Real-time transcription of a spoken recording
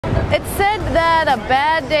It's said that a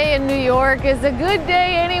bad day in New York is a good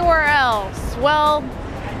day anywhere else. Well,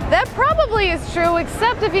 that probably is true,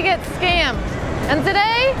 except if you get scammed. And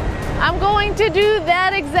today, I'm going to do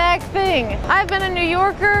that exact thing. I've been a New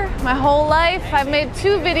Yorker my whole life. I've made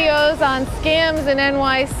 2 videos on scams in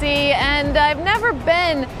NYC, and I've never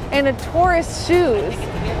been in a tourist's shoes.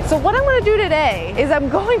 So what I'm gonna do today is I'm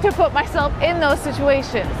going to put myself in those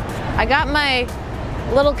situations. I got my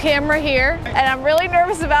little camera here, and I'm really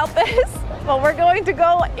nervous about this, but we're going to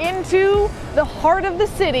go into the heart of the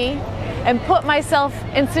city and put myself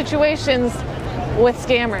in situations with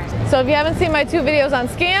scammers. So if you haven't seen my 2 videos on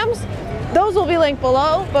scams, those will be linked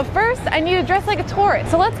below. But first, I need to dress like a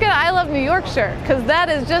tourist. So let's get an I Love New York shirt, because that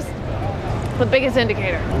is just the biggest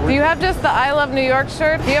indicator. Do you have just the I Love New York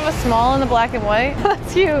shirt? Do you have a small in the black and white?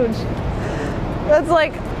 That's huge. That's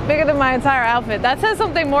like bigger than my entire outfit. That says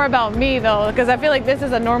something more about me though, because I feel like this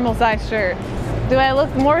is a normal size shirt. Do I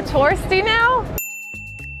look more touristy now?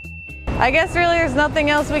 I guess really there's nothing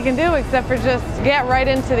else we can do except for just get right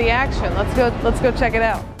into the action. Let's go check it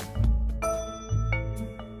out.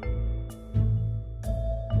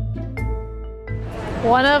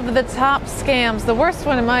 One of the top scams, the worst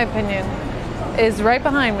one in my opinion, is right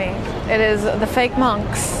behind me. It is the fake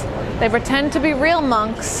monks. They pretend to be real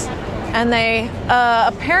monks, and they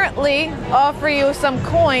apparently offer you some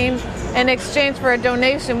coin in exchange for a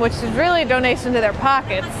donation, which is really a donation to their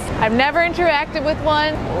pockets. I've never interacted with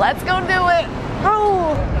one. Let's go do it.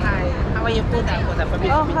 Oh! Hi, how are you?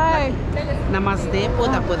 Oh, hi. Namaste,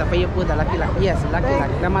 lucky. Yes, lucky.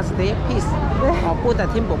 Namaste, peace. Buddha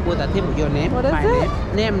temple, your name. What is it?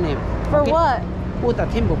 Name. For okay. what?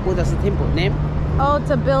 Buddha's temple, name. Oh,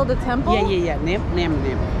 to build a temple? Yeah, name.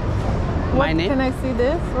 What, My name? can I see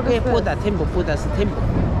this? What is this? Buddha's temple.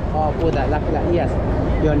 Oh, Buddha, lucky, yes.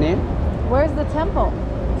 Your name? Where's the temple?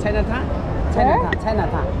 Chinatown.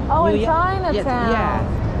 Oh, New in Year? Chinatown. Yes,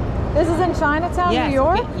 yeah. This is in Chinatown, Yes, New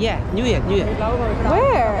York? okay. Yeah, New Year.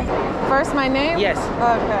 Where? First my name? Yes.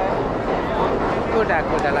 Okay. Buddha,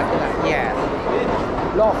 lucky, yes.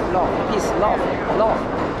 Love, peace, love.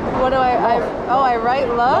 What do I write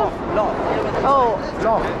love? Love. Oh,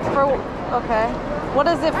 Love. for, okay. What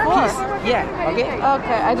is it for? Peace. Yeah, okay.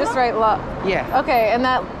 Okay, I just write love. Yeah. Okay, and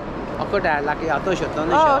that, Buddha, lucky, oh,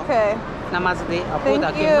 okay. Namaste, Thank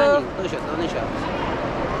Buddha, you. donation.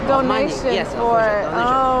 Donation Yes, for, donation.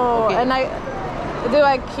 oh, Okay. and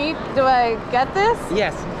do I get this?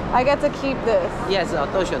 Yes. I get to keep this. Yes,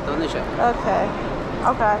 donation. Okay.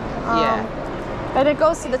 Yeah. And it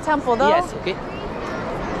goes to the temple though? Yes, okay.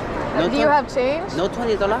 No Do you have change? No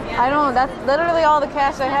 $20? I don't. That's literally all the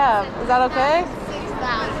cash I have. Is that okay?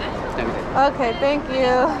 Okay, thank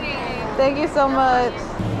you. Thank you so much.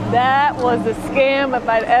 That was a scam if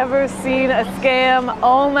I'd ever seen a scam.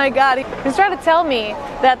 Oh my God. He's trying to tell me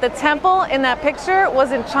that the temple in that picture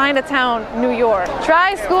was in Chinatown, New York.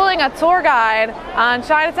 Try schooling a tour guide on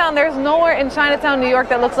Chinatown. There's nowhere in Chinatown, New York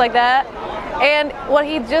that looks like that. And what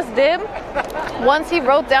he just did, once he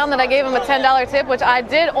wrote down that I gave him a $10 tip, which I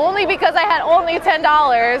did only because I had only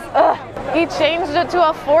 $10, he changed it to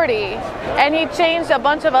a 40, and he changed a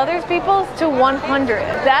bunch of other people's to 100.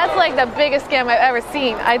 That's like the biggest scam I've ever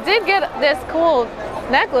seen. I did get this cool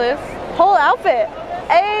necklace, whole outfit.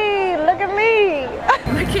 Hey, look at me.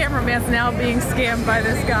 My cameraman's now being scammed by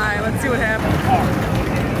this guy. Let's see what happens.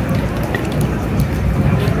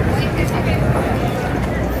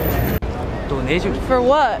 Donation. For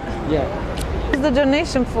what? Yeah. What is the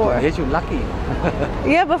donation for? Donation, lucky.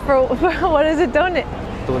 Yeah, but for what is it donate?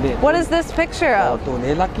 Donate. What is this picture of?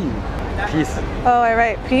 Donate, lucky. Peace. Oh, I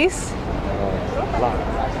write peace? Luck.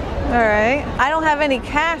 All right. I don't have any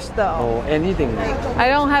cash though. Or anything. I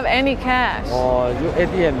don't have any cash. Or your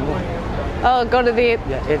ATM. Oh, go to the...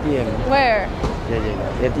 Yeah, ATM. Where?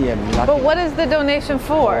 Yeah, ATM. Lucky. But what is the donation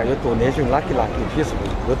for? Your donation, lucky, peaceful.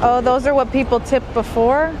 Oh, those are what people tip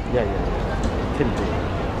before? Yeah. Temple.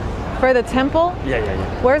 For the temple? Yeah.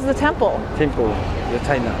 Where's the temple? Temple,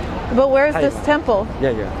 China. But where's this temple?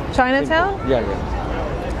 Yeah. Chinatown? Temple. Yeah.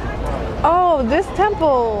 Oh, this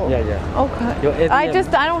temple. Yeah. Okay. Your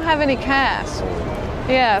ATM. I don't have any cash.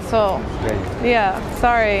 Yeah, so, yeah,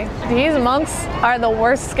 sorry. These monks are the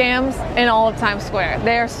worst scams in all of Times Square.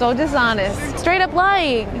 They are so dishonest. Straight up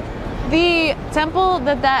lying. The temple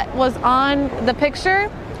that was on the picture,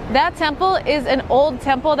 that temple is an old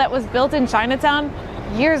temple that was built in Chinatown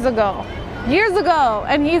years ago.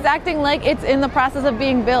 And he's acting like it's in the process of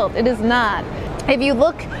being built. It is not. If you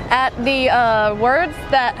look at the words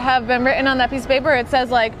that have been written on that piece of paper, it says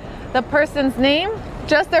like the person's name,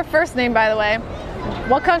 just their first name by the way,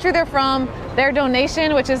 what country they're from, their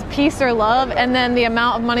donation, which is peace or love, and then the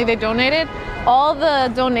amount of money they donated, all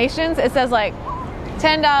the donations, it says like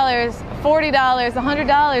 $10, $40,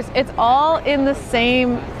 $100. It's all in the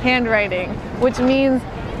same handwriting, which means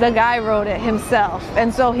the guy wrote it himself.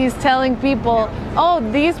 And so he's telling people, oh,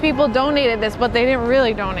 these people donated this, but they didn't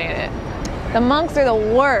really donate it. The monks are the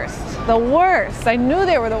worst. The worst. I knew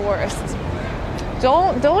they were the worst.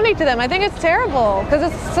 Don't donate to them. I think it's terrible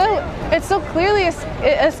because it's so clearly a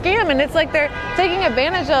scam, and it's like they're taking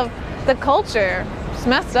advantage of the culture. It's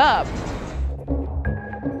messed up.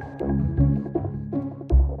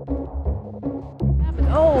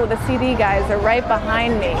 Oh, the CD guys are right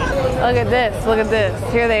behind me. Look at this, look at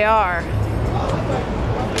this. Here they are.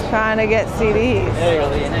 Trying to get CDs.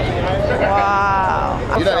 Wow.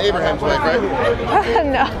 You're not Abraham's wife, right?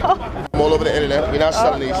 No. I'm all over the internet. We're not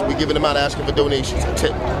selling these. We're giving them out asking for donations, a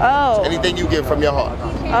tip. Oh. Anything you give from your heart.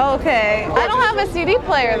 Okay. I don't have a CD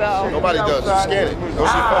player though. Nobody does. Just scan it.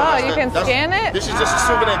 Oh, you can scan it? This is just a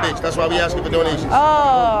souvenir base. That's why we asking for donations.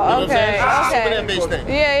 Oh, okay. You know what I'm saying? It's a souvenir based thing.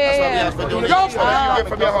 Yeah. That's why we ask for donations. You give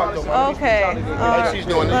from your heart, though. Okay. Like she's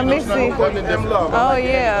doing. Let me see. Oh,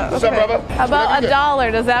 yeah. What's up, brother? How about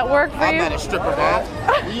 $1? Does that work for I'm you? not a stripper, man.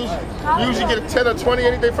 We usually get a 10 or 20,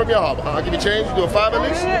 anything from your heart. I'll give you change. You do a 5 at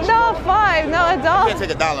least? No, 5. No, $1. You can't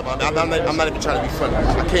take $1, man. I'm not even trying to be funny.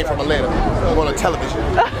 I came from Atlanta. I'm on television.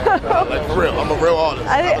 Like for real. I'm a real artist.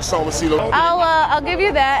 I'm a song with CeeLo. I'll give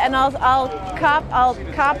you that, and I'll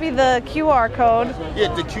copy the QR code.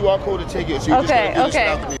 Yeah, the QR code to take it. So you Okay.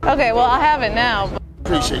 Okay. Well, I have it now.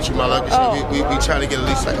 Appreciate you, my love. We try to get at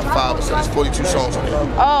least like a 5 or so. There's 42 songs on there.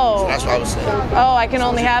 Oh. So that's what I was saying. Oh, I can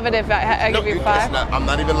only have it if I give you 5. I'm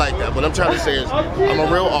not even like that. What I'm trying to say is, I'm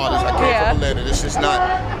a real artist. I came from Atlanta. This is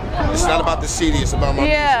not. It's not about the CD. It's about my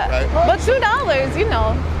music, right? But $2, you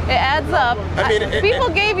know, it adds up. I mean, people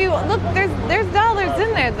gave you. Look, there's dollars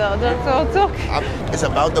in there though, so it's okay. It's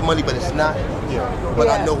about the money, but it's not. But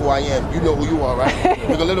I know who I am. You know who you are, right?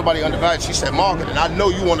 Because little body undivided. She said marketing. I know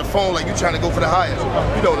you on the phone like you trying to go for the highest.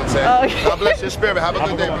 You know what I'm saying? Okay. God bless your spirit. Have a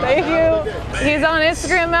good day. Thank you. He's on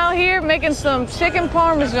Instagram out here making some chicken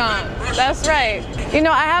parmesan. That's right. You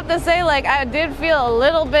know, I have to say, like, I did feel a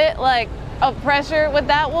little bit like of pressure with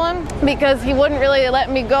that one because he wouldn't really let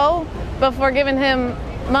me go before giving him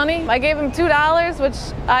money. I gave him $2, which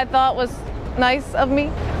I thought was nice of me.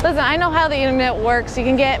 Listen, I know how the internet works. You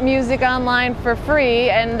can get music online for free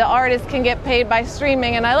and the artist can get paid by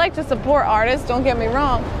streaming, and I like to support artists, don't get me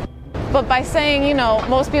wrong. But by saying, you know,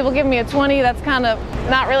 most people give me a 20, that's kind of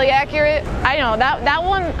not really accurate. I know that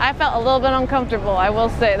one I felt a little bit uncomfortable. I will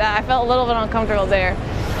say that. I felt a little bit uncomfortable there.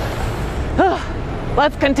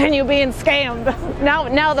 Let's continue being scammed.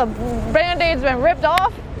 Now the Band-Aid's been ripped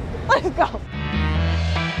off. Let's go.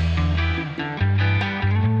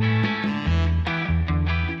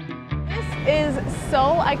 This is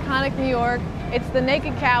so iconic New York. It's the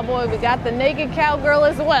Naked Cowboy. We got the Naked Cowgirl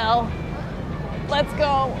as well. Let's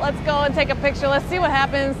go and take a picture. Let's see what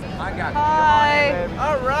happens. I got Hi.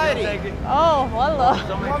 All righty. Oh, hello.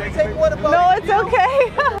 Want me to take one about No, it's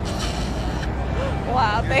okay.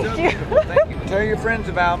 Wow, thank you. Thank you. Tell your friends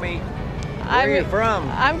about me. Where are you from?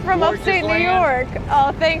 I'm from Gorgeous upstate New land? York.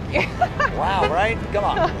 Oh, thank you. Wow, right? Come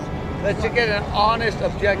on. Let's just get an honest,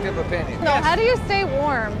 objective opinion. No, how do you stay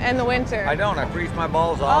warm in the winter? I don't. I freeze my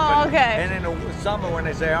balls off. Oh, okay. And in the summer when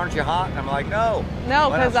they say, aren't you hot? I'm like, no. No,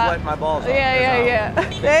 because I sweat my balls off. Yeah.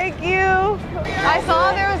 Thank you. I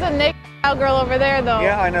saw there was a naked cowgirl over there, though.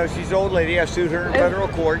 Yeah, I know. She's an old lady. I sued her in federal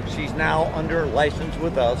court. She's now under license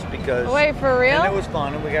with us because... Wait, for real? And it was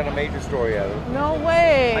fun, and we got a major story out of it. No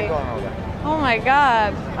way. I don't know that. Oh my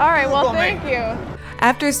God. All right, well, thank you.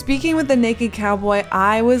 After speaking with the Naked Cowboy,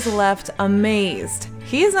 I was left amazed.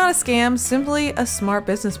 He is not a scam, simply a smart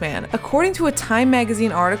businessman. According to a Time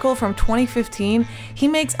magazine article from 2015, he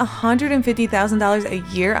makes $150,000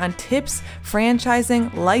 a year on tips,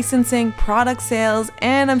 franchising, licensing, product sales,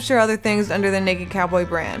 and I'm sure other things under the Naked Cowboy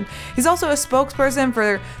brand. He's also a spokesperson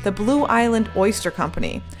for the Blue Island Oyster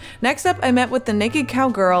Company. Next up, I met with the Naked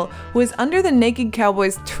Cowgirl, who is under the Naked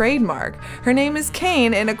Cowboy's trademark. Her name is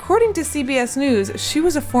Kane, and according to CBS News, she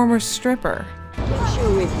was a former stripper. Picture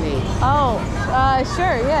with me. Oh,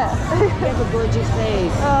 sure, yeah. You have a gorgeous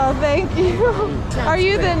face. Oh, thank you. Are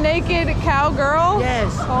you the Naked Cowgirl?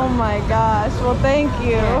 Yes. Oh my gosh, well, thank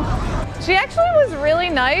you. She actually was really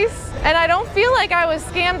nice, and I don't feel like I was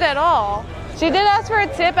scammed at all. She did ask for a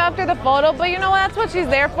tip after the photo, but you know, that's what she's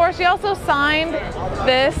there for. She also signed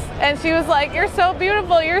this, and she was like, you're so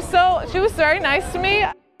beautiful, she was very nice to me.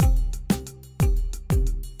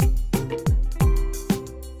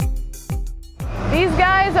 These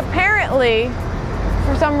guys apparently,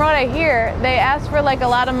 for some what I hear, they asked for like a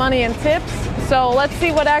lot of money in tips. So let's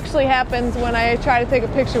see what actually happens when I try to take a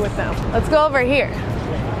picture with them. Let's go over here.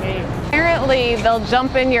 Apparently they'll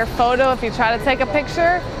jump in your photo if you try to take a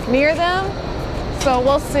picture near them. So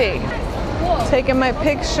we'll see. Taking my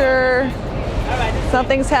picture.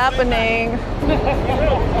 Something's happening.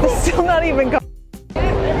 It's still not even going.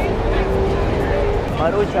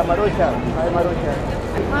 Marucha, Marucha. Hi, Marucha.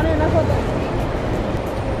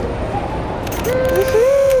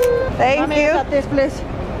 Thank you. This place.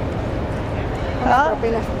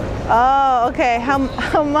 Oh, okay. How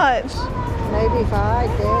much? Maybe $5,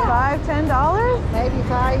 $10. $5, $10? Maybe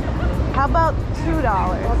 $5. How about $2?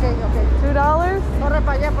 Okay. $2? Corre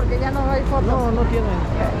para allá porque ya no hay foto. No, no tienen.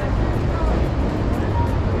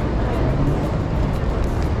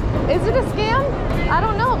 Is it a scam? I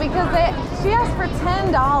don't know because she asked for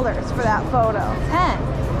 $10 for that photo. 10.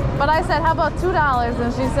 But I said, how about $2?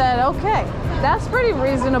 And she said, okay. That's pretty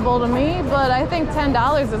reasonable to me, but I think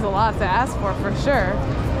 $10 is a lot to ask for sure.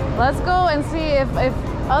 Let's go and see if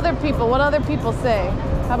what other people say.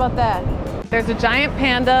 How about that? There's a giant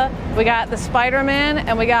panda, we got the Spider-Man,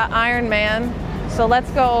 and we got Iron Man. So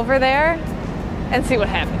let's go over there and see what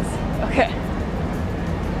happens. Okay.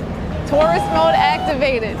 Tourist mode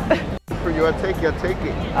activated. For you, I take it.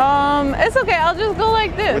 It's okay, I'll just go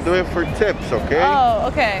like this. We do it for tips, okay? Oh,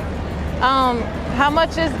 okay. How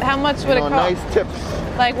much would it cost? Nice tips.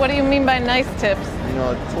 Like, what do you mean by nice tips?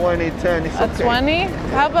 20, 10, it's okay. A 20?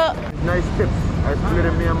 How about? Nice tips. I split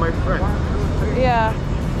it me and my friend. Yeah.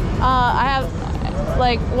 I have,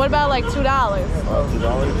 like, what about like $2?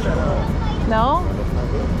 $2? No?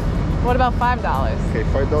 What about $5? Okay,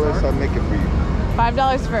 $5, I'll make it for you.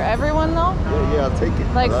 $5 for everyone though? Yeah, I'll take it.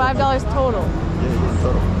 Like $5 total? Yeah,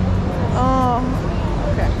 total. Oh,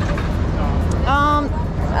 okay.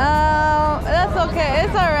 That's okay.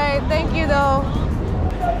 It's all right. Thank you though.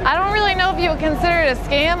 I don't really know if you would consider it a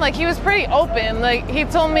scam. Like, he was pretty open. Like, he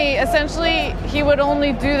told me essentially he would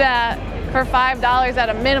only do that for $5 at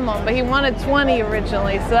a minimum, but he wanted 20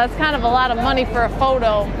 originally. So that's kind of a lot of money for a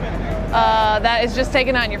photo that is just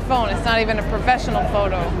taken on your phone. It's not even a professional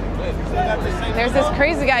photo. There's this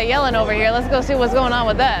crazy guy yelling over here. Let's go see what's going on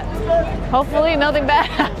with that. Hopefully nothing bad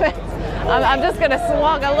happens. I'm just gonna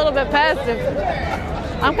walk a little bit past him.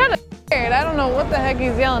 I'm kind of scared. I don't know what the heck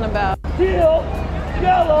he's yelling about. Teal,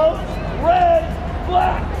 yellow, red,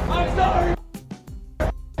 black. I'm sorry.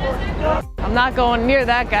 I'm not going near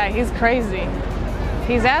that guy. He's crazy.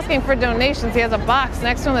 He's asking for donations. He has a box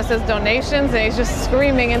next to him that says donations, and he's just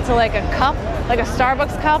screaming into like a cup, like a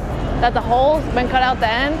Starbucks cup, that the hole's been cut out the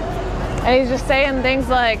end. And he's just saying things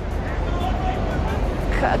like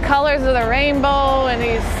colors of the rainbow, and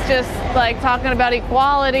he's just like talking about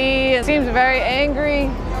equality. It seems very angry,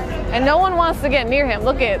 and no one wants to get near him.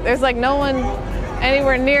 Look at, there's like no one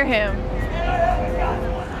anywhere near him.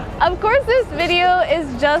 Of course, this video is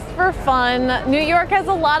just for fun. New York has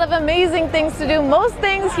a lot of amazing things to do. Most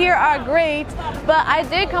things here are great, but I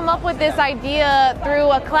did come up with this idea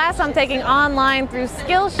through a class I'm taking online through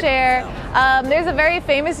Skillshare. There's a very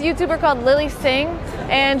famous YouTuber called Lily Singh,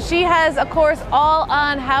 and she has a course all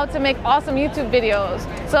on how to make awesome YouTube videos.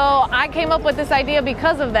 So I came up with this idea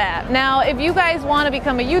because of that. Now, if you guys want to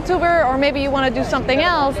become a YouTuber, or maybe you want to do something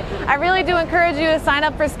else, I really do encourage you to sign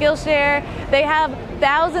up for Skillshare. They have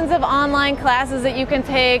thousands of online classes that you can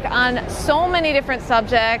take on so many different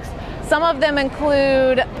subjects. Some of them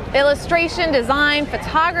include illustration, design,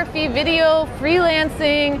 photography, video,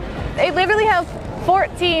 freelancing. They literally have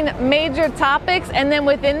 14 major topics, and then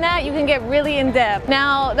within that you can get really in depth.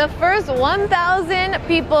 Now, the first 1,000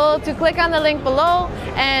 people to click on the link below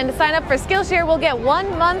and sign up for Skillshare will get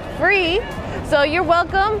 1 month free. So you're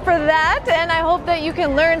welcome for that, and I hope that you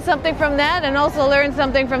can learn something from that and also learn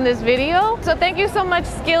something from this video. So thank you so much,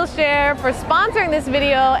 Skillshare, for sponsoring this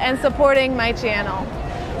video and supporting my channel.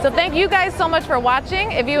 So thank you guys so much for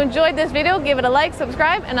watching. If you enjoyed this video, give it a like,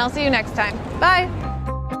 subscribe, and I'll see you next time. Bye.